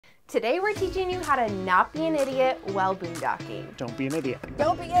Today we're teaching you how to not be an idiot while boondocking. Don't be an idiot.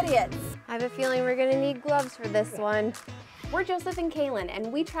 Don't be idiots. I have a feeling we're gonna need gloves for this one. We're Joseph and Kalyn,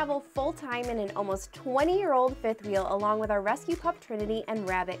 and we travel full-time in an almost 20-year-old fifth wheel along with our rescue pup Trinity and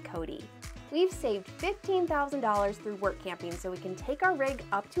rabbit Cody. We've saved $15,000 through work camping so we can take our rig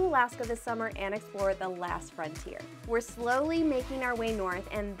up to Alaska this summer and explore the last frontier. We're slowly making our way north,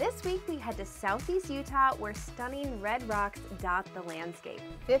 and this week we head to southeast Utah where stunning red rocks dot the landscape.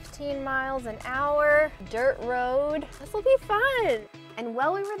 15 miles an hour, dirt road. This will be fun. And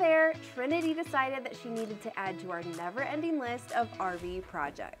while we were there, Trinity decided that she needed to add to our never-ending list of RV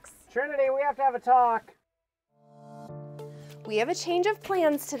projects. Trinity, we have to have a talk. We have a change of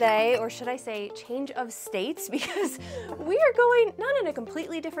plans today, or should I say change of states, because we are going not in a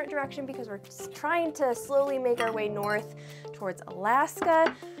completely different direction because we're trying to slowly make our way north towards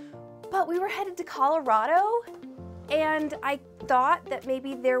Alaska, but we were headed to Colorado, and I thought that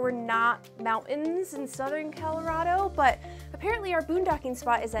maybe there were not mountains in southern Colorado, but apparently our boondocking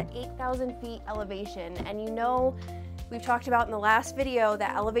spot is at 8,000 feet elevation, and you know, we've talked about in the last video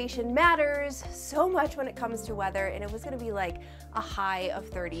that elevation matters so much when it comes to weather, and it was gonna be like a high of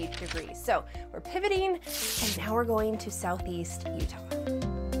 30 degrees. So we're pivoting, and now we're going to southeast Utah.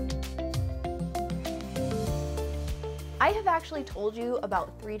 I have actually told you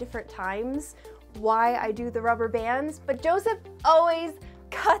about 3 different times why I do the rubber bands, but Joseph always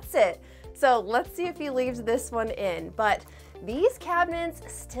cuts it. So let's see if he leaves this one in. But these cabinets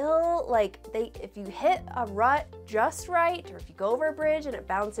still, like, if you hit a rut just right, or if you go over a bridge and it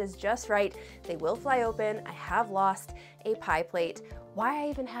bounces just right, they will fly open. I have lost a pie plate. Why I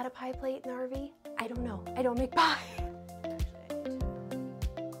even had a pie plate in the RV? I don't know. I don't make pie.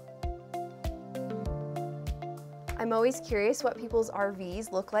 I'm always curious what people's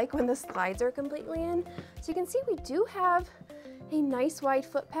RVs look like when the slides are completely in. So you can see we do have a nice wide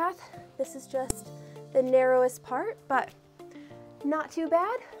footpath. This is just the narrowest part, but not too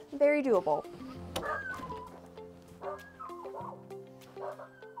bad, very doable.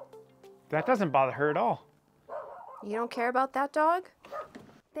 That doesn't bother her at all. You don't care about that dog?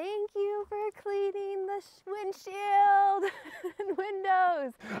 Thank you for cleaning the windshield and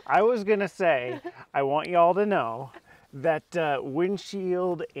windows. I was gonna say, I want y'all to know that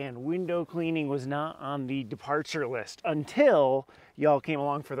windshield and window cleaning was not on the departure list until y'all came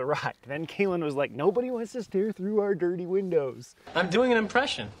along for the ride. Then Kalyn was like, nobody wants to stare through our dirty windows. I'm doing an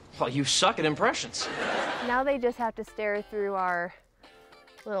impression. Well, you suck at impressions. Now they just have to stare through our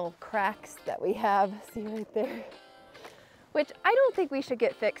little cracks that we have, see right there. Which I don't think we should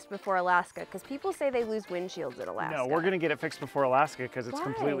get fixed before Alaska, because people say they lose windshields at Alaska. No, we're gonna get it fixed before Alaska because it's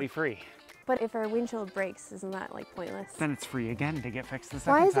completely free. But if our windshield breaks, isn't that like pointless? Then it's free again to get fixed the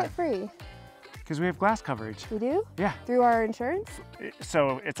second time. Why is it free? Because we have glass coverage. We do? Yeah. Through our insurance?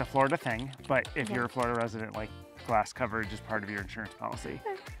 So it's a Florida thing, but if you're a Florida resident, like, glass coverage is part of your insurance policy.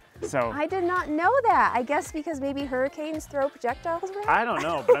 Okay. So I did not know that. I guess because maybe hurricanes throw projectiles around? I don't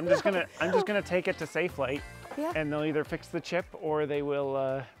know, but I'm just gonna take it to Safe Flight. Yeah. And they'll either fix the chip or they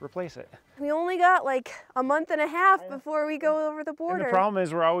will replace it. We only got like a month and a half before we go over the border. And the problem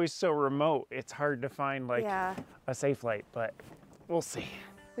is we're always so remote. It's hard to find like a Safe Flight, but we'll see.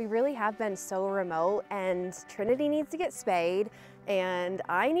 We really have been so remote, and Trinity needs to get spayed and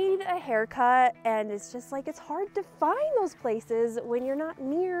I need a haircut, and it's just like, it's hard to find those places when you're not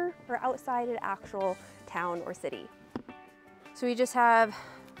near or outside an actual town or city. So we just have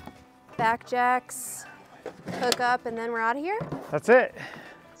back jacks, hook up, and then we're out of here. That's it.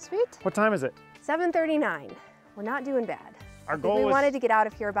 Sweet. What time is it? 7:39. We're not doing bad. Our goal was... We wanted to get out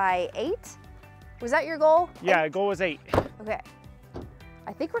of here by 8. Was that your goal? Yeah, the goal was 8. Okay.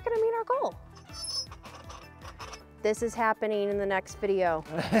 I think we're gonna meet our goal. This is happening in the next video.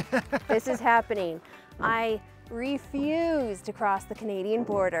 This is happening. I refuse to cross the Canadian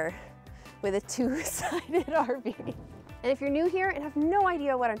border with a 2-sided RV. And if you're new here and have no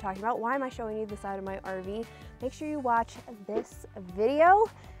idea what I'm talking about, why am I showing you the side of my RV? Make sure you watch this video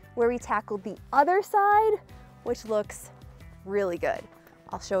where we tackled the other side, which looks really good.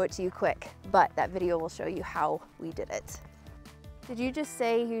 I'll show it to you quick, but that video will show you how we did it. Did you just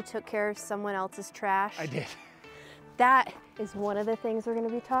say you took care of someone else's trash? I did. That is one of the things we're going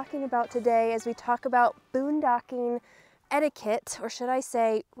to be talking about today as we talk about boondocking etiquette, or should I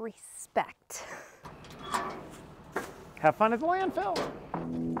say respect. Have fun at the landfill.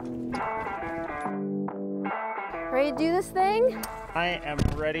 Ready to do this thing? I am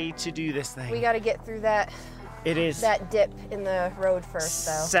ready to do this thing. We got to get through that. It is that dip in the road first,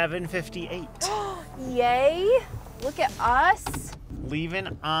 though. 7:58. Yay! Look at us.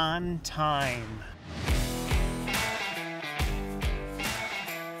 Leaving on time.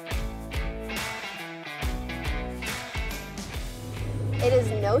 It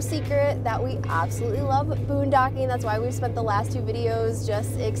is no secret that we absolutely love boondocking. That's why we've spent the last 2 videos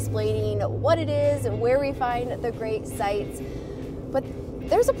just explaining what it is and where we find the great sites. But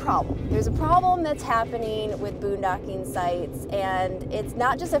there's a problem. There's a problem that's happening with boondocking sites, and it's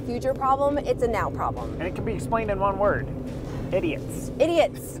not just a future problem, it's a now problem. And it can be explained in one word: idiots.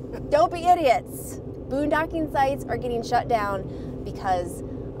 Idiots. Don't be idiots. Boondocking sites are getting shut down because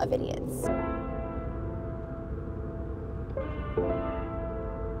of idiots.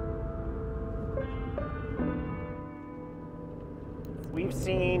 We've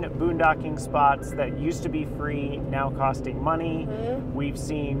seen boondocking spots that used to be free now costing money. We've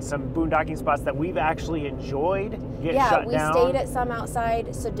seen some boondocking spots that we've actually enjoyed get shut down. Yeah, we stayed at some outside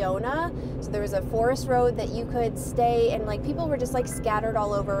Sedona. So there was a forest road that you could stay, and like people were just like scattered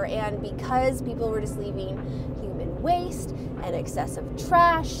all over. And because people were just leaving human waste and excessive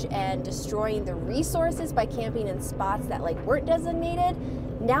trash and destroying the resources by camping in spots that like weren't designated,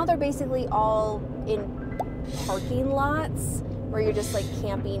 now they're basically all in parking lots where you're just like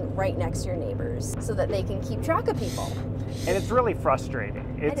camping right next to your neighbors so that they can keep track of people. And it's really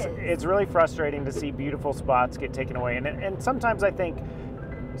frustrating. It's really frustrating to see beautiful spots get taken away. And sometimes I think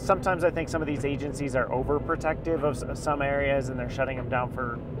some of these agencies are overprotective of some areas and they're shutting them down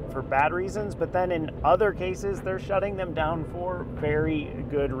for bad reasons, but then in other cases they're shutting them down for very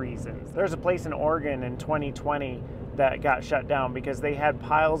good reasons. There's a place in Oregon in 2020 that got shut down because they had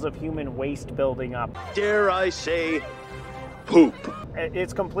piles of human waste building up. Dare I say, poop.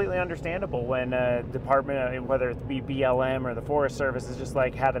 It's completely understandable when a department, whether it be BLM or the Forest Service, is just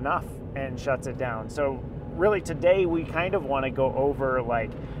like had enough and shuts it down. So really today we kind of want to go over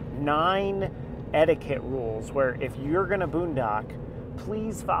like 9 etiquette rules where if you're going to boondock,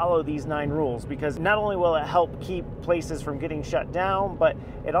 please follow these 9 rules, because not only will it help keep places from getting shut down, but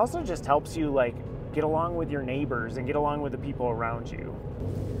it also just helps you like get along with your neighbors and get along with the people around you.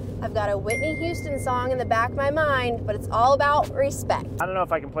 I've got a Whitney Houston song in the back of my mind, but it's all about respect. I don't know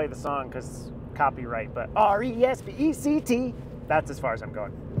if I can play the song because copyright, but R-E-S-P-E-C-T, that's as far as I'm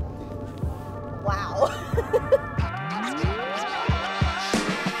going. Wow.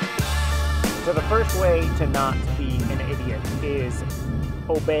 So the first way to not be an idiot is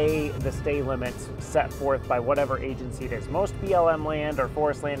obey the stay limits set forth by whatever agency it is. Most BLM land or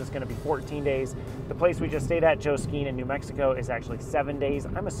forest land is going to be 14 days. The place we just stayed at, Joe Kalyn in New Mexico, is actually 7 days.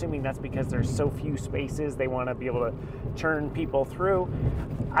 I'm assuming that's because there's so few spaces they want to be able to churn people through.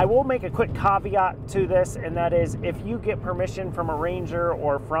 I will make a quick caveat to this, and that is if you get permission from a ranger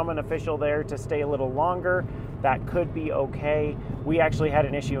or from an official there to stay a little longer, that could be okay. We actually had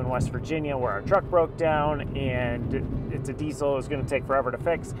an issue in West Virginia where our truck broke down and it's a diesel, it was gonna take forever to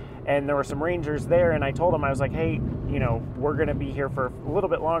fix. And there were some rangers there and I told them, I was like, hey, you know, we're gonna be here for a little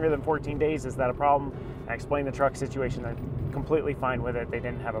bit longer than 14 days. Is that a problem? I explained the truck situation. They're completely fine with it. They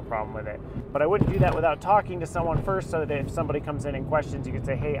didn't have a problem with it. But I wouldn't do that without talking to someone first, so that if somebody comes in and questions, you could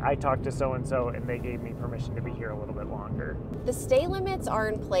say, hey, I talked to so-and-so and they gave me permission to be here a little bit longer. The stay limits are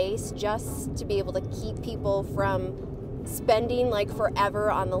in place just to be able to keep people from spending like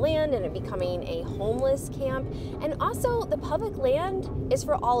forever on the land and it becoming a homeless camp. And also the public land is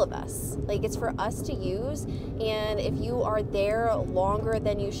for all of us. Like it's for us to use, and if you are there longer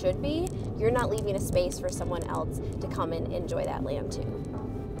than you should be, you're not leaving a space for someone else to come and enjoy that land too.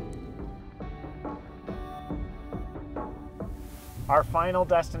 Our final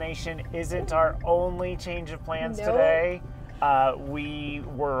destination isn't our only change of plans Nope. today. We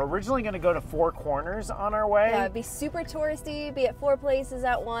were originally going to go to Four Corners on our way. Yeah, it'd be super touristy, be at 4 places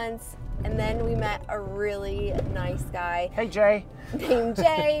at once, and then we met a really nice guy. Hey, Jay. Named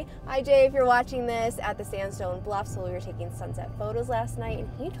Jay. Hi, Jay, if you're watching this, at the Sandstone Bluffs. So we were taking sunset photos last night, and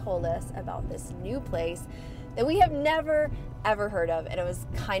he told us about this new place that we have never, ever heard of, and it was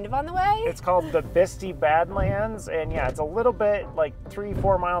kind of on the way. It's called the Bisti Badlands, and yeah, it's a little bit like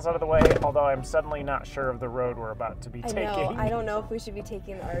 3-4 miles out of the way, although I'm suddenly not sure of the road we're about to be taking. I don't know if we should be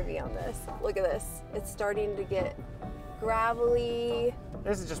taking the RV on this. Look at this. It's starting to get gravelly.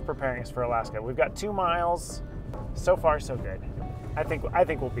 This is just preparing us for Alaska. We've got 2 miles. So far, so good. I think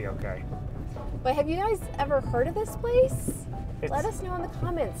we'll be okay. But have you guys ever heard of this place? Let us know in the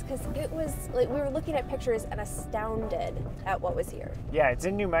comments, because it was like we were looking at pictures and astounded at what was here. Yeah, it's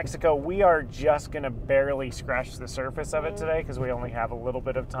in New Mexico. We are just gonna barely scratch the surface of it today because we only have a little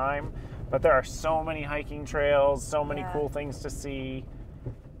bit of time. But there are so many hiking trails, so many cool things to see,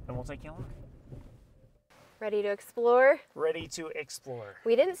 and we'll take you along. Ready to explore? Ready to explore.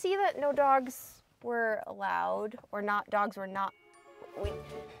 We didn't see that no dogs were allowed, or not. Dogs were not.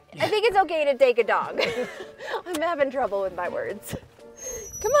 I think it's okay to take a dog. I'm having trouble with my words.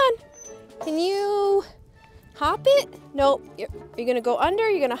 Come on. Can you Hop it? Nope. Are you gonna go under?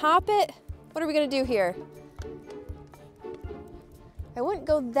 You're gonna hop it? What are we gonna do here? I wouldn't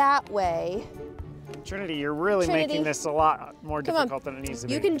go that way. Trinity, you're really making this a lot more difficult than it needs to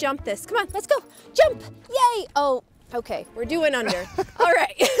be. You can jump this. Come on, let's go. Jump! Yay! Oh, okay, we're doing under. All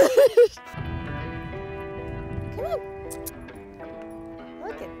right. Come on.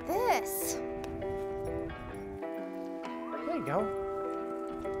 Look at this. There you go.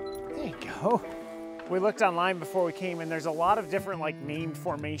 There you go. We looked online before we came, and there's a lot of different like named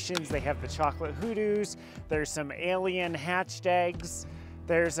formations. They have the chocolate hoodoos. There's some alien hatched eggs.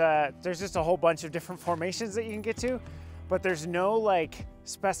 There's just a whole bunch of different formations that you can get to, but there's no like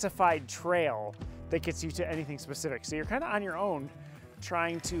specified trail that gets you to anything specific. So you're kind of on your own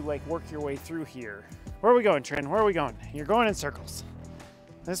trying to like work your way through here. Where are we going, Trin? Where are we going? You're going in circles.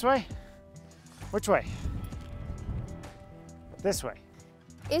 This way? Which way? This way.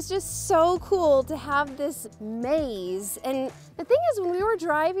 It's just so cool to have this maze. And the thing is, when we were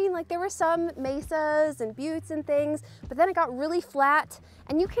driving, like there were some mesas and buttes and things, but then it got really flat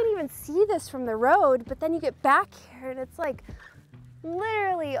and you can't even see this from the road, but then you get back here and it's like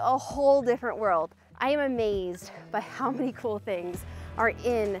literally a whole different world. I am amazed by how many cool things are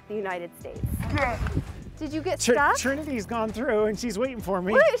in the United States. Did you get stuck? Trinity's gone through and she's waiting for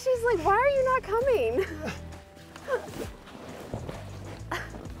me. What? She's like, why are you not coming?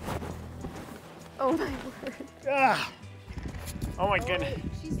 Oh my word. Ah. Oh my goodness.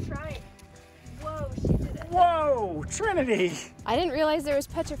 She's trying. Whoa, she did it. Whoa, Trinity. I didn't realize there was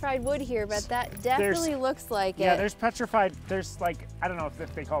petrified wood here, but that definitely looks like it. Yeah, there's petrified, there's like, I don't know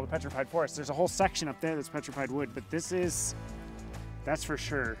if they call it the petrified forest. There's a whole section up there that's petrified wood, but this is, that's for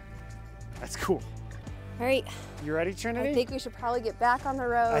sure. That's cool. All right. You ready, Trinity? I think we should probably get back on the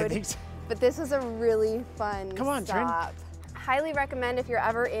road. I think so. But this was a really fun Come on, Trin. stop. Highly recommend if you're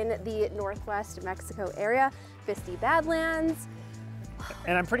ever in the Northwest Mexico area, Bisti Badlands.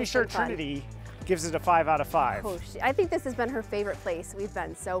 And I'm pretty sure Trinity gives it a 5 out of 5. Oh, I think this has been her favorite place we've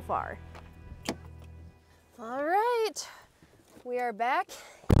been so far. All right, we are back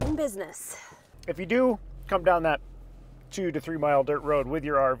in business. If you do come down that 2 to 3 mile dirt road with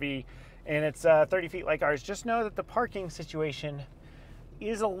your RV and it's 30 feet like ours, just know that the parking situation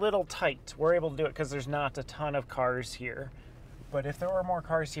is a little tight. We're able to do it because there's not a ton of cars here. But if there were more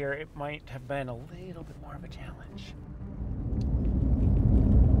cars here, it might have been a little bit more of a challenge.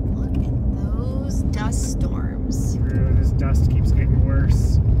 Look at those dust storms. True, this dust keeps getting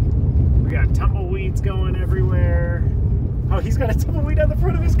worse. We got tumbleweeds going everywhere. Oh, he's got a tumbleweed on the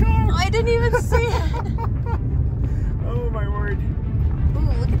front of his car. I didn't even see it. Oh my word.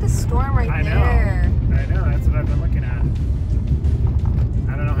 Ooh, look at the storm right there. I know, that's what I've been looking at.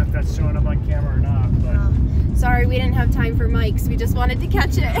 I don't know if that's showing up on camera or not, but... Sorry, we didn't have time for mics. We just wanted to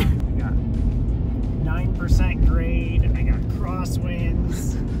catch it. I got 9% grade. I got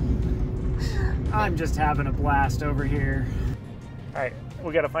crosswinds. I'm just having a blast over here. All right,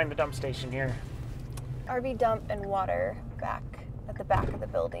 we got to find the dump station here. RV dump and water back at the back of the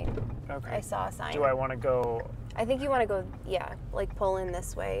building. Okay. I saw a sign. Do I want to go? I think you want to go, yeah, like pull in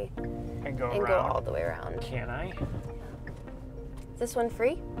this way And go and around? go all the way around. Can I? Is this one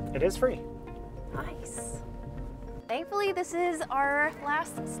free? It is free. Nice. Thankfully, this is our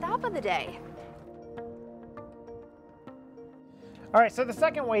last stop of the day. All right, so the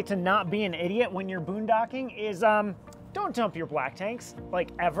second way to not be an idiot when you're boondocking is don't dump your black tanks,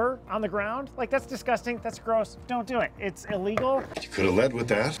 like ever, on the ground. Like that's disgusting, that's gross, don't do it. It's illegal. You could have led with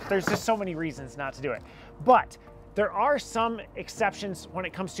that. There's just so many reasons not to do it. But there are some exceptions when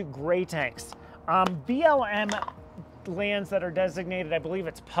it comes to gray tanks. BLM lands that are designated, I believe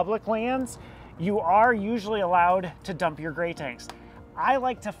it's public lands, you are usually allowed to dump your gray tanks. I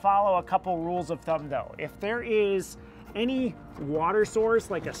like to follow a couple rules of thumb though. If there is any water source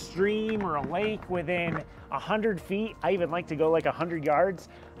like a stream or a lake within 100 feet, I even like to go like 100 yards,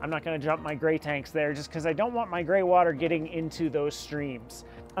 I'm not gonna dump my gray tanks there just because I don't want my gray water getting into those streams.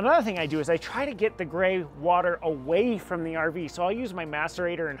 Another thing I do is I try to get the gray water away from the RV. So I'll use my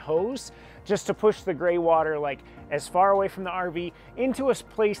macerator and hose just to push the gray water like as far away from the RV into a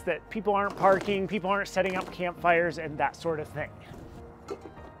place that people aren't parking, people aren't setting up campfires and that sort of thing.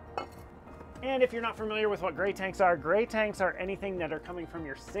 And if you're not familiar with what gray tanks are anything that are coming from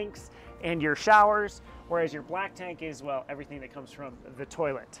your sinks and your showers, whereas your black tank is, well, everything that comes from the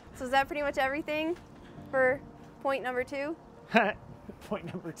toilet. So is that pretty much everything for point number 2? Point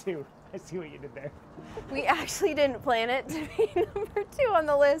number 2. I see what you did there. We actually didn't plan it to be number 2 on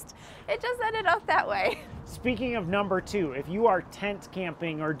the list. It just ended up that way. Speaking of number 2, if you are tent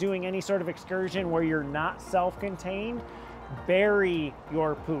camping or doing any sort of excursion where you're not self-contained, bury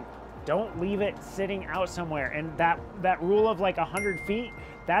your poop. Don't leave it sitting out somewhere. And that rule of like 100 feet,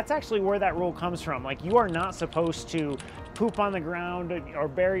 that's actually where that rule comes from. Like, you are not supposed to poop on the ground or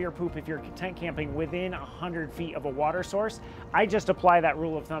bury your poop if you're tent camping within 100 feet of a water source. I just apply that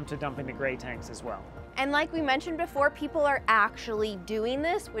rule of thumb to dumping the gray tanks as well. And like we mentioned before, people are actually doing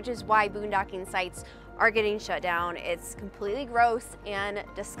this, which is why boondocking sites are getting shut down. It's completely gross and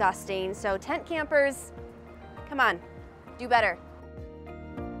disgusting. So tent campers, come on, do better.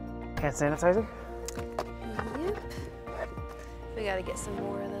 Hand sanitizer? Yep. We gotta get some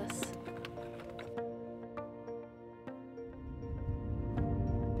more of this.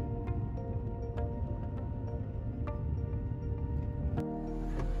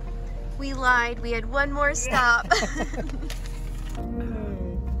 We lied, we had one more stop.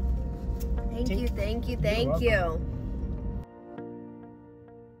 Thank you, thank you, thank you.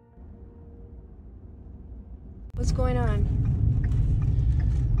 What's going on?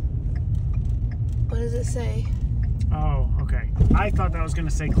 What does it say? Oh, okay. I thought that was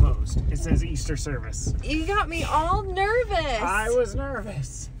gonna say closed. It says Easter service. You got me all nervous. I was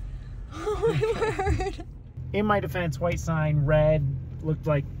nervous. Oh my word. In my defense, white sign, red, looked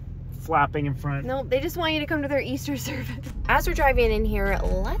like flapping in front. No, they just want you to come to their Easter service. As we're driving in here,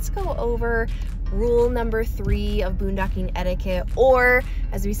 let's go over rule number 3 of boondocking etiquette, or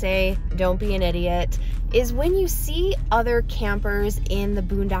as we say, don't be an idiot, is when you see other campers in the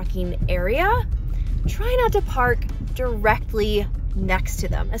boondocking area, try not to park directly next to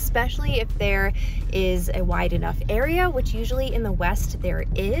them, especially if there is a wide enough area, which usually in the West there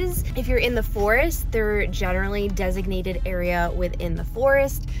is. If you're in the forest, they're generally designated area within the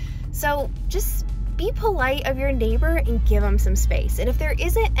forest. So just be polite of your neighbor and give them some space. And if there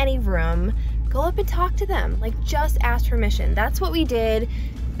isn't any room, go up and talk to them. Like, just ask permission. That's what we did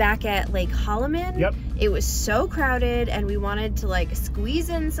back at Lake Holloman. Yep. It was so crowded and we wanted to like squeeze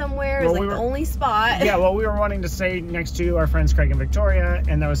in somewhere. It was like the only spot. Yeah, well, we were wanting to stay next to our friends Craig and Victoria,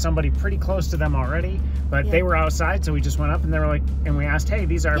 and there was somebody pretty close to them already, but they were outside, so we just went up and they were like, and we asked, hey,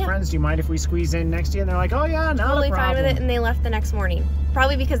 these are our friends, do you mind if we squeeze in next to you? And they're like, oh yeah, not totally a problem. fine with it, and they left the next morning.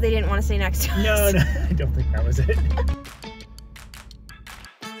 Probably because they didn't want to stay next to us. No, I don't think that was it.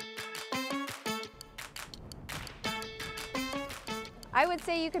 I would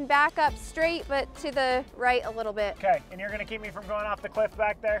say you can back up straight, but to the right a little bit. Okay, and you're gonna keep me from going off the cliff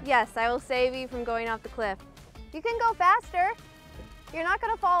back there? Yes, I will save you from going off the cliff. You can go faster. You're not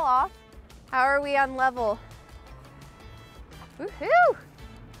gonna fall off. How are we on level? Woohoo!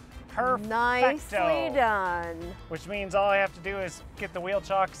 Perfecto. Nicely done. Which means all I have to do is get the wheel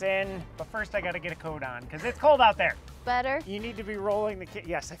chocks in, but first I gotta get a coat on, because it's cold out there. Better? You need to be rolling the kit.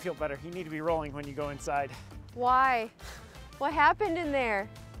 Yes, I feel better. You need to be rolling when you go inside. Why? What happened in there?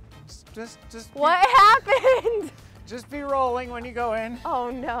 Just what happened? Just be rolling when you go in. Oh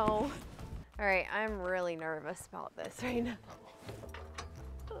no. All right, I'm really nervous about this right now.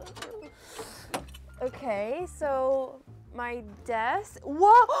 Okay, so my desk.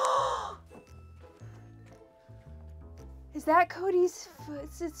 Whoa! Is that Cody's food?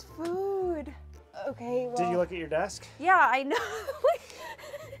 It's his food. Okay, well. Did you look at your desk? Yeah, I know.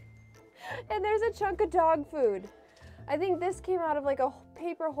 And there's a chunk of dog food. I think this came out of like a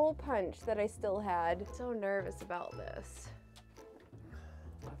paper hole punch that I still had. So nervous about this.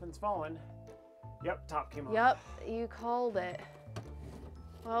 Nothing's fallen. Yep, top came off. Yep, you called it.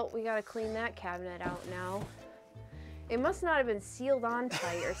 Well, we gotta clean that cabinet out now. It must not have been sealed on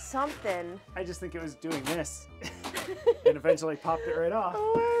tight or something. I just think it was doing this and eventually popped it right off.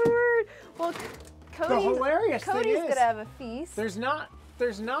 Oh my word. Well, Cody's gonna have a feast.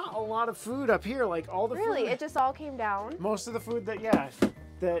 There's not a lot of food up here, like all the Really? food. It just all came down? Most of the food that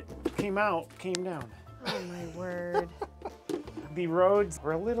came out came down. Oh my word. The roads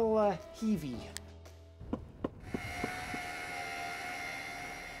were a little heavy.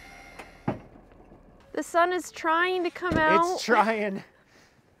 The sun is trying to come out. It's trying.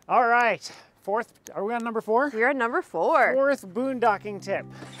 All right, are we on number 4? We're at number 4. 4th boondocking tip.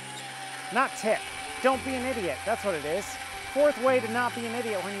 Not tip, don't be an idiot, that's what it is. 4th way to not be an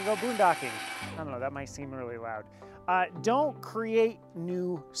idiot when you go boondocking. I don't know, that might seem really loud. Don't create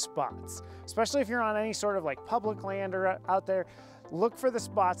new spots, especially if you're on any sort of like public land or out there. Look for the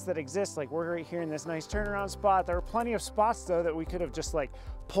spots that exist. Like, we're right here in this nice turnaround spot. There are plenty of spots though that we could have just like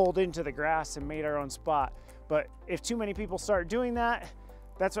pulled into the grass and made our own spot. But if too many people start doing that,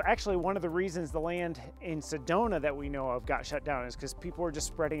 that's actually one of the reasons the land in Sedona that we know of got shut down, is because people were just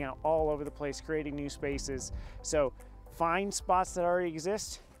spreading out all over the place, creating new spaces. So find spots that already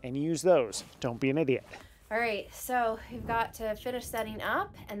exist and use those. Don't be an idiot. All right, so we've got to finish setting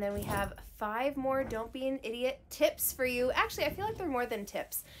up, and then we have 5 more don't be an idiot tips for you. Actually, I feel like they're more than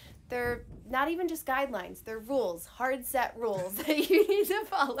tips. They're not even just guidelines, they're rules, hard set rules that you need to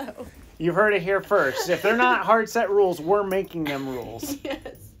follow. You've heard it here first. If they're not hard set rules, we're making them rules.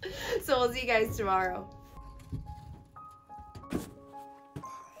 Yes. So we'll see you guys tomorrow.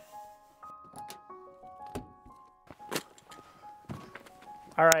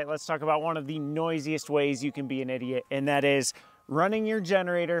 All right, let's talk about one of the noisiest ways you can be an idiot, and that is running your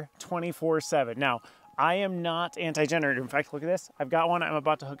generator 24/7. Now, I am not anti-generator. In fact, look at this. I've got one. I'm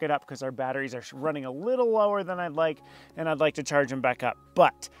about to hook it up because our batteries are running a little lower than I'd like, and I'd like to charge them back up.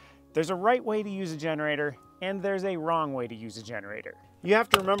 But there's a right way to use a generator, and there's a wrong way to use a generator. You have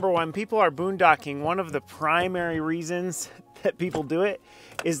to remember, when people are boondocking, one of the primary reasons that people do it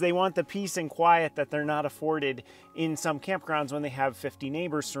is they want the peace and quiet that they're not afforded in some campgrounds when they have 50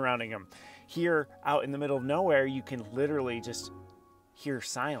 neighbors surrounding them. Here, out in the middle of nowhere, you can literally just hear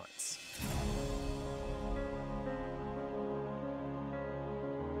silence.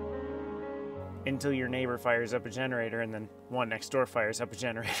 Until your neighbor fires up a generator, and then one next door fires up a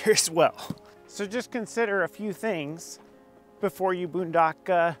generator as well. So just consider a few things before you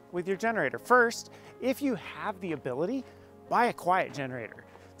boondock with your generator. First, if you have the ability, buy a quiet generator.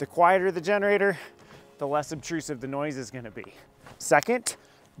 The quieter the generator, the less obtrusive the noise is going to be. Second,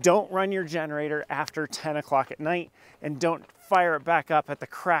 don't run your generator after 10 o'clock at night, and don't fire it back up at the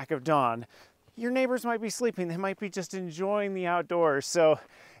crack of dawn. Your neighbors might be sleeping, they might be just enjoying the outdoors, so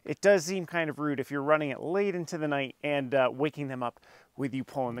it does seem kind of rude if you're running it late into the night and waking them up with you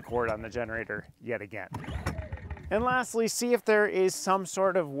pulling the cord on the generator yet again. And lastly, see if there is some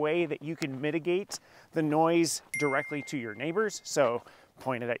sort of way that you can mitigate the noise directly to your neighbors. So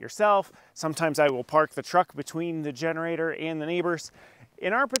point it at yourself. Sometimes I will park the truck between the generator and the neighbors.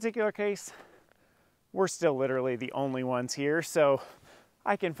 In our particular case, we're still literally the only ones here, so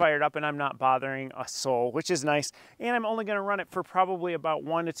I can fire it up and I'm not bothering a soul, which is nice. And I'm only gonna run it for probably about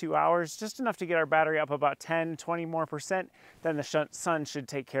 1 to 2 hours, just enough to get our battery up about 10, 20 more percent. Then the sun should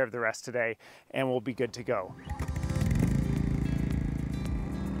take care of the rest today and we'll be good to go.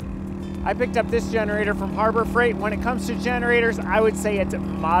 I picked up this generator from Harbor Freight. When it comes to generators, I would say it's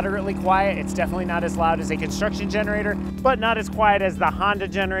moderately quiet. It's definitely not as loud as a construction generator, but not as quiet as the Honda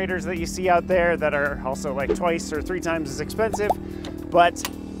generators that you see out there that are also like 2 or 3 times as expensive. But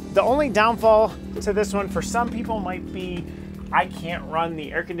the only downfall to this one for some people might be I can't run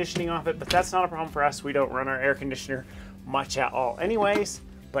the air conditioning off it, but that's not a problem for us. We don't run our air conditioner much at all anyways,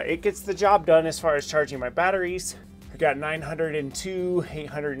 but it gets the job done as far as charging my batteries. I've got 902,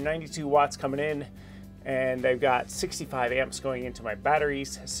 892 watts coming in, and I've got 65 amps going into my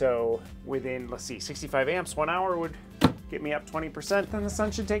batteries. So within, let's see, 65 amps, 1 hour would get me up 20%, then the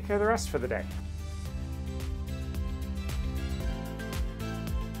sun should take care of the rest for the day.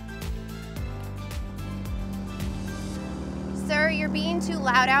 Sir, you're being too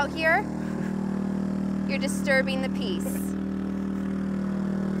loud out here. You're disturbing the peace.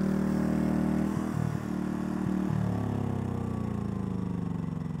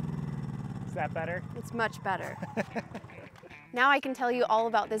 Is that better? It's much better. Now I can tell you all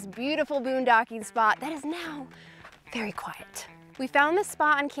about this beautiful boondocking spot that is now very quiet. We found this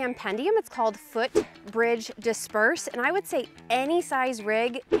spot on Campendium. It's called Footbridge Dispersed, and I would say any size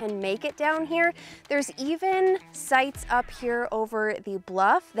rig can make it down here. There's even sites up here over the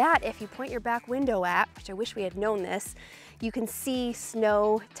bluff that if you point your back window at, which I wish we had known this, you can see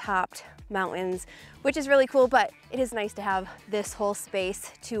snow-topped mountains, which is really cool, but it is nice to have this whole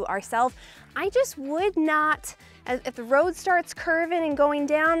space to ourselves. I just would not, if the road starts curving and going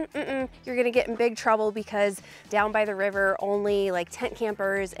down, you're gonna get in big trouble because down by the river, only like tent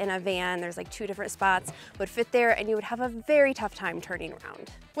campers and a van, there's like 2 different spots, would fit there and you would have a very tough time turning around.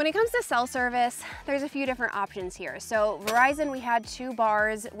 When it comes to cell service, there's a few different options here. So Verizon, we had 2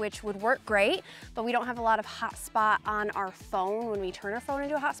 bars, which would work great, but we don't have a lot of hotspot on our phone when we turn our phone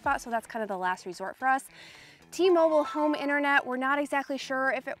into a hotspot, so that's kind of the last resort for us. T-Mobile home internet, we're not exactly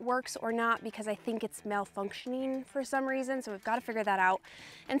sure if it works or not because I think it's malfunctioning for some reason, so we've got to figure that out.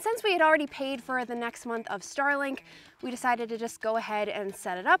 And since we had already paid for the next month of Starlink, we decided to just go ahead and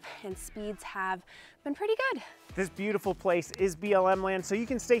set it up, and speeds have been pretty good. This beautiful place is BLM land, so you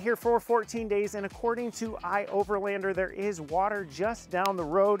can stay here for 14 days, and according to iOverlander, there is water just down the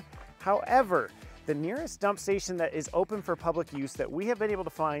road. However, the nearest dump station that is open for public use that we have been able to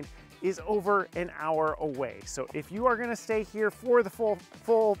find is over an hour away. So if you are gonna stay here for the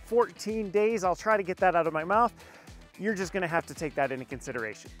full 14 days, I'll try to get that out of my mouth, you're just gonna have to take that into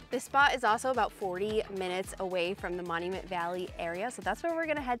consideration. This spot is also about 40 minutes away from the Monument Valley area, so that's where we're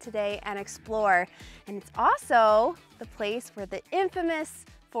gonna head today and explore. And it's also the place where the infamous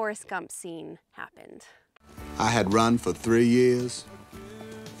Forrest Gump scene happened. I had run for 3 years,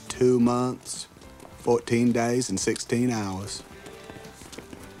 2 2 months, 14 days, and 16 hours.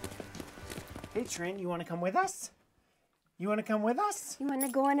 Hey, Trin, you want to come with us? You want to come with us? You want to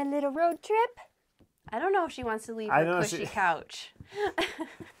go on a little road trip? I don't know if she wants to leave her cushy couch.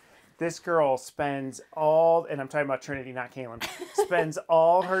 This girl spends all, and I'm talking about Trinity, not Kalyn, spends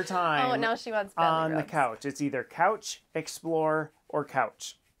all her time now she wants on the couch. It's either couch, explore, or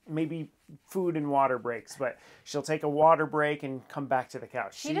couch. Maybe food and water breaks, but she'll take a water break and come back to the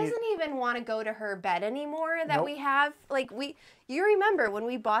couch. She doesn't even want to go to her bed anymore that Nope. we have. Like you remember when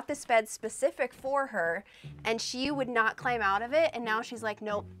we bought this bed specific for her and she would not climb out of it, and now she's like,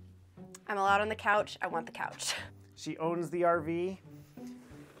 nope, I'm allowed on the couch. I want the couch. She owns the RV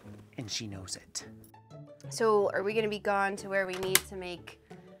and she knows it. So are we going to be gone to where we need to make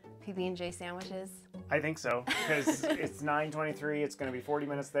PB&J sandwiches? I think so, because it's 9:23. It's going to be 40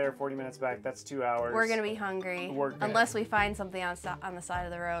 minutes there, 40 minutes back. That's 2 hours. We're going to be hungry We're gonna- unless we find something on the side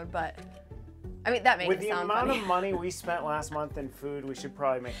of the road, but I mean, that makes With it the sound amount funny. of money we spent last month in food, we should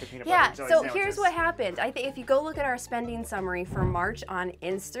probably make the peanut Yeah, butter and jelly so sandwiches. here's what happened. I think if you go look at our spending summary for March on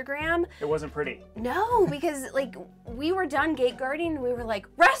Instagram, It wasn't pretty. no, because like we were done gate guarding and we were like,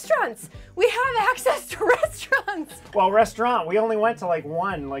 restaurants! We have access to restaurants! Well, restaurant, we only went to like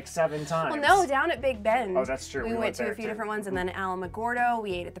 7 times. Well, no, down at Big Bend. Oh, that's true. We We went went to a there, few too. different ones, and then Alamogordo,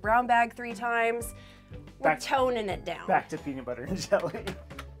 we ate at the Brown Bag 3 times. We're Back- toning it down. Back to peanut butter and jelly.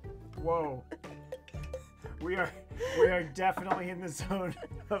 Whoa. We are definitely in the zone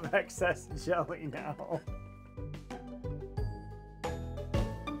of excess jelly now.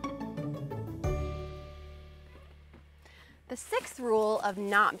 The 6th rule of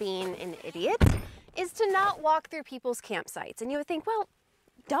not being an idiot is to not walk through people's campsites. And you would think, well,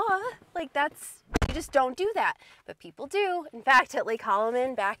 duh, like you just don't do that. But people do. In fact, at Lake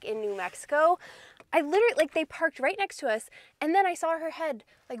Holloman back in New Mexico, I literally, they parked right next to us, and then I saw her head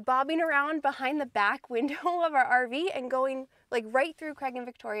bobbing around behind the back window of our RV and going right through Craig and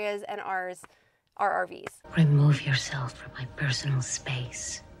Victoria's and our RVs. Remove yourself from my personal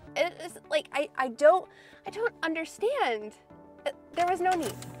space. It is I don't understand. There was no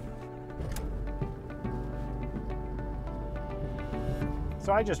need.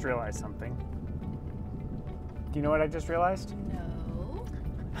 So I just realized something. Do you know what I just realized? No.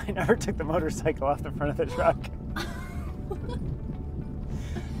 I never took the motorcycle off the front of the truck.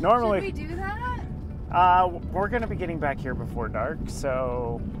 Normally, Should we do that? we're gonna be getting back here before dark,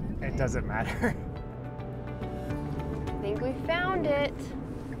 so it doesn't matter. I think we found it.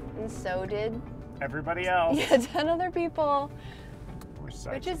 And so did Everybody else. 10 other people.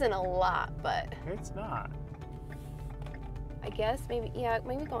 Which isn't a lot, but It's not. I guess maybe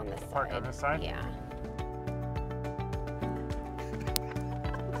go on this side. Park on this side? Yeah.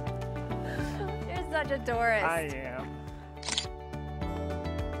 You're such a tourist. I am.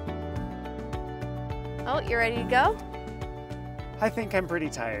 Oh, you ready to go? I think I'm pretty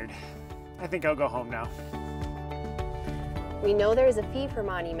tired. I think I'll go home now. We know there's a fee for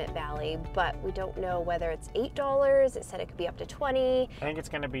Monument Valley, but we don't know whether it's $8. It said it could be up to $20. I think it's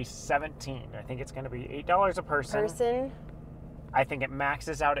gonna be 17. I think it's gonna be $8 a person. I think it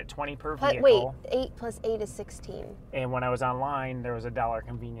maxes out at 20 per vehicle. Wait, 8 plus 8 is 16. And when I was online, there was a $1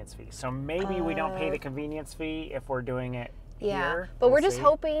 convenience fee. So maybe we don't pay the convenience fee if we're doing it here. But We'll we're just see.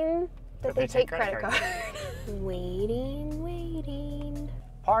 hoping that That they take credit card. Waiting.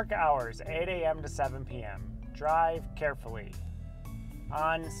 Park hours, 8 a.m. to 7 p.m. Drive carefully.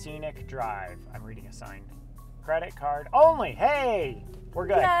 On Scenic Drive. I'm reading a sign. Credit card only. Hey, we're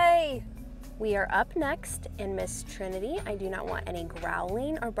good. Yay! We are up next, and Miss Trinity, I do not want any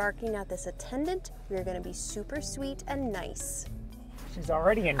growling or barking at this attendant. We are going to be super sweet and nice. She's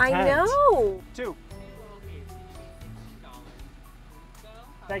already intent. I know! 2.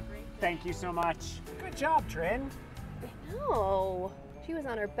 Thank you so much. Good job, Trin. I know. She was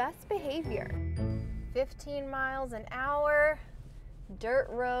on her best behavior. 15 miles an hour, dirt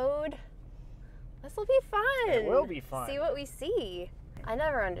road. This will be fun. It will be fun. See what we see. I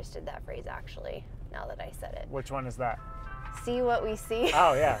never understood that phrase, actually, now that I said it. Which one is that? See what we see.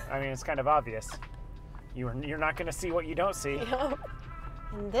 Oh, yeah. I mean, it's kind of obvious. You're not going to see what you don't see.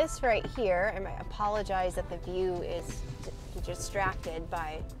 And this right here, I apologize that the view is distracted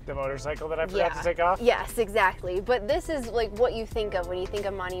by The motorcycle that I forgot to take off? Yes, exactly. But this is what you think of when you think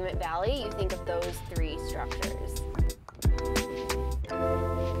of Monument Valley. You think of those 3 structures.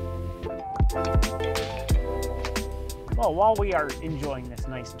 Well, while we are enjoying this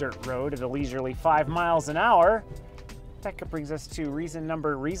nice dirt road at a leisurely 5 miles an hour, that brings us to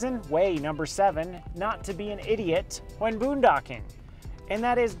way number 7, not to be an idiot when boondocking. And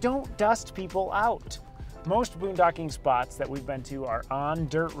that is, don't dust people out. Most boondocking spots that we've been to are on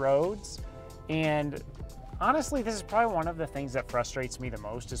dirt roads, and honestly, this is probably one of the things that frustrates me the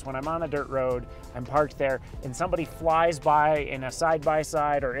most is when I'm on a dirt road, I'm parked there, and somebody flies by in a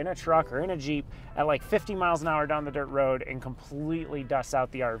side-by-side or in a truck or in a Jeep at like 50 miles an hour down the dirt road and completely dusts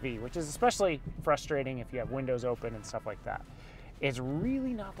out the RV, which is especially frustrating if you have windows open and stuff like that. It's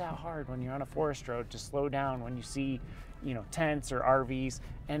really not that hard when you're on a forest road to slow down when you see, you know, tents or RVs,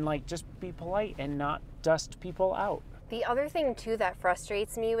 and like just be polite and not dust people out. The other thing too that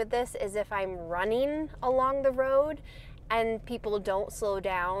frustrates me with this is if I'm running along the road and people don't slow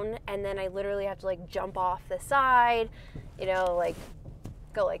down, and then I literally have to like jump off the side, you know, like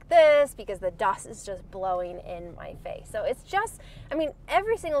go like this because the dust is just blowing in my face. So it's just, I mean,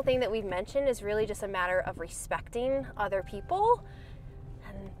 every single thing that we've mentioned is really just a matter of respecting other people.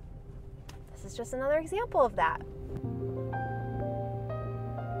 And this is just another example of that.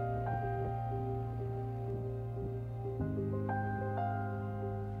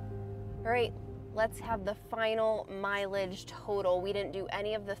 All right, let's have the final mileage total. We didn't do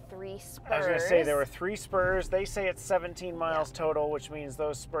any of the 3 spurs. I was gonna say there were 3 spurs. They say it's 17 miles total, which means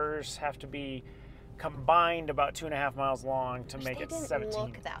those spurs have to be combined about 2.5 miles long to make it 17. They didn't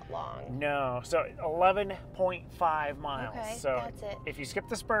look that long. No, so 11.5 miles. Okay, so that's it. If you skip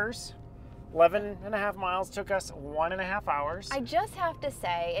the spurs, 11.5 miles took us 1.5 hours. I just have to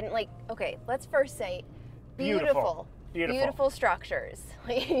say, and like, okay, let's first say, beautiful. Beautiful structures.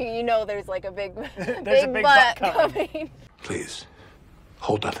 You know there's like a big, big butt coming. Please,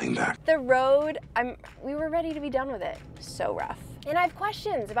 hold that thing back. The road, we were ready to be done with it. So rough. And I have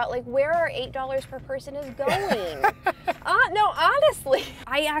questions about like where our $8 per person is going. No, honestly.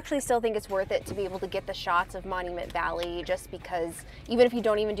 I actually still think it's worth it to be able to get the shots of Monument Valley, just because even if you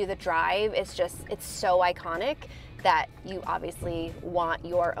don't even do the drive, it's so iconic that you obviously want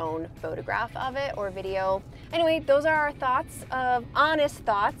your own photograph of it or video. Anyway, those are our thoughts honest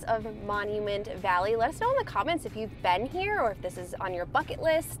thoughts of Monument Valley. Let us know in the comments if you've been here or if this is on your bucket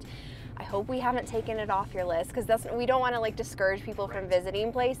list. I hope we haven't taken it off your list, because we don't want to like discourage people from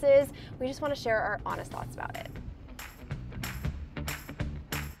visiting places. We just want to share our honest thoughts about it.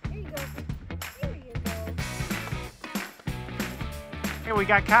 Here you go. Here you go. Hey, we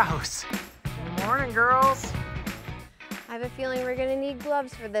got cows. Good morning, girls. I have a feeling we're gonna need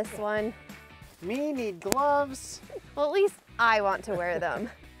gloves for this one. Me need gloves. Well, at least I want to wear them.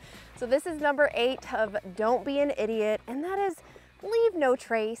 So this is number 8 of Don't Be an Idiot, and that is leave no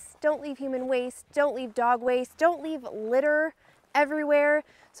trace. Don't leave human waste, don't leave dog waste, don't leave litter everywhere.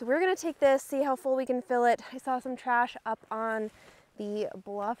 So we're gonna take this, see how full we can fill it. I saw some trash up on the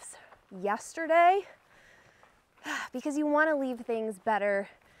bluffs yesterday, because you wanna leave things better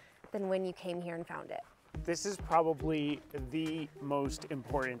than when you came here and found it. This is probably the most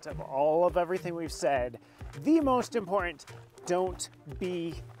important of all of everything we've said. The most important, don't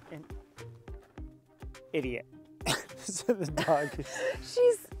be an idiot. So the dog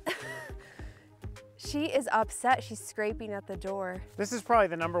is... She is upset. She's scraping at the door. This is probably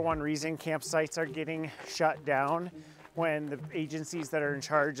the #1 reason campsites are getting shut down, when the agencies that are in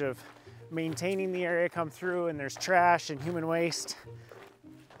charge of maintaining the area come through and there's trash and human waste.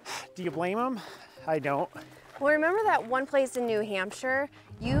 Do you blame them? I don't. Well, remember that one place in New Hampshire?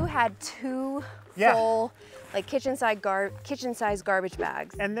 You had 2 full, like kitchen-size garbage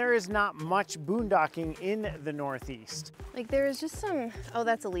bags. And there is not much boondocking in the Northeast. Like there is just some, oh,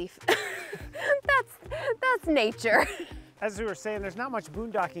 that's a leaf. that's nature. As we were saying, there's not much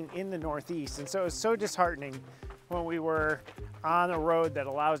boondocking in the Northeast, and so it was so disheartening when we were on a road that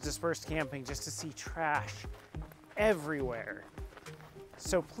allows dispersed camping just to see trash everywhere.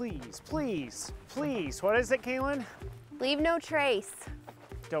 So please, please, please, what is it, Kalyn? Leave no trace.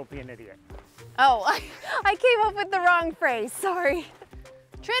 Don't be an idiot. Oh, I came up with the wrong phrase, sorry.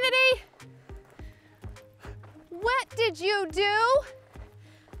 Trinity, what did you do?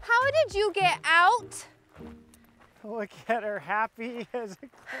 How did you get out? Look at her, happy as a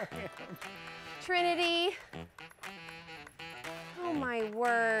clam. Trinity. Oh my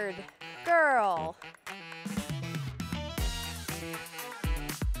word, girl.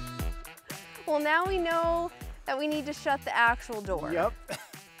 Well, now we know that we need to shut the actual door. Yep.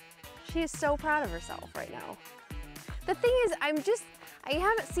 She is so proud of herself right now. The thing is, I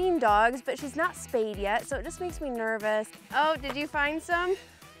haven't seen dogs, but she's not spayed yet, so it just makes me nervous. Oh, did you find some?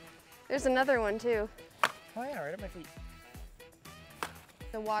 There's another one too. Oh yeah, right at my feet.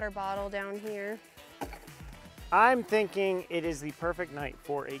 The water bottle down here. I'm thinking it is the perfect night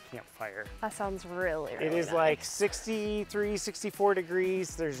for a campfire. That sounds really, really It is nice. like 63, 64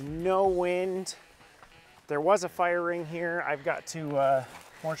 degrees. There's no wind. There was a fire ring here. I've got to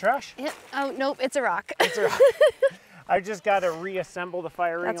More trash? Yeah. Oh, nope, it's a rock. It's a rock. I just got to reassemble the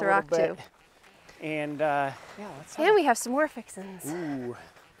fire ring That's a a little rock bit. too. And yeah, let's And we have some more fixins. Ooh.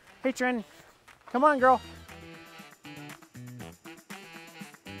 Hey, Trin. Come on, girl.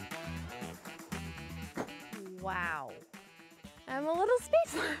 Wow. I'm a little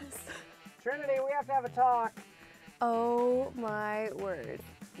speechless. Trinity, we have to have a talk. Oh my word.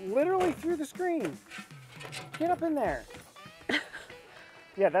 Literally through the screen. Get up in there.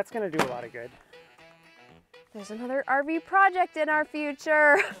 Yeah, that's gonna do a lot of good. There's another RV project in our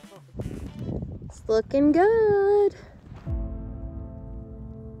future. It's looking good.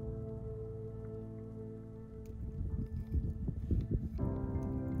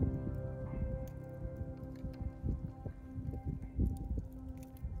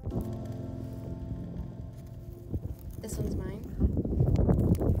 This one's mine.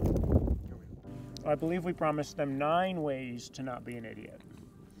 I believe we promised them 9 ways to not be an idiot.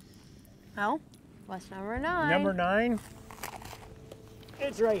 Oh, what's number 9? Number 9,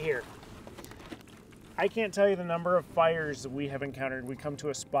 it's right here. I can't tell you the number of fires that we have encountered. We come to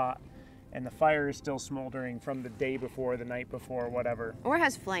a spot and the fire is still smoldering from the day before, the night before, whatever. Or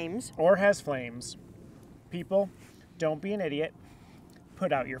has flames. Or has flames. People, don't be an idiot.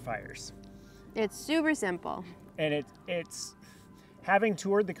 Put out your fires. It's super simple. And it's having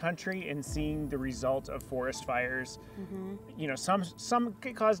toured the country and seeing the result of forest fires. You know, some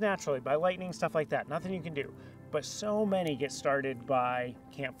get caused naturally by lightning, stuff like that. Nothing you can do. But so many get started by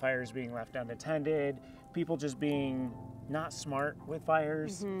campfires being left unattended, people just being not smart with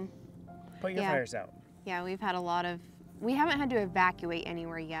fires. Put your fires out. Yeah, we've had a lot of, we haven't had to evacuate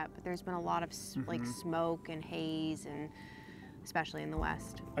anywhere yet, but there's been a lot of like smoke and haze, and especially in the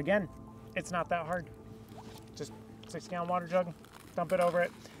west. Again, it's not that hard. Just 6-gallon water jug, dump it over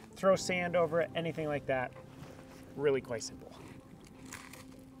it, throw sand over it, anything like that. Really quite simple.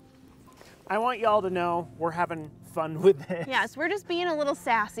 I want y'all to know we're having fun with this. Yes, we're just being a little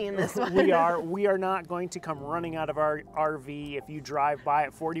sassy in this one. We are. We are not going to come running out of our RV if you drive by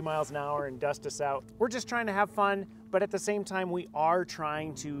at 40 miles an hour and dust us out. We're just trying to have fun, but at the same time, we are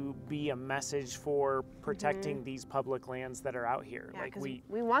trying to be a message for protecting these public lands that are out here. Yeah, like 'cause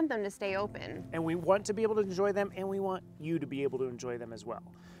we want them to stay open. and we want to be able to enjoy them, and we want you to be able to enjoy them as well.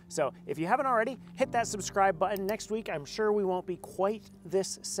 So if you haven't already, hit that subscribe button. Next week, I'm sure we won't be quite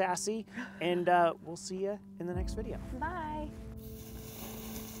this sassy, and we'll see you in the next video. Bye.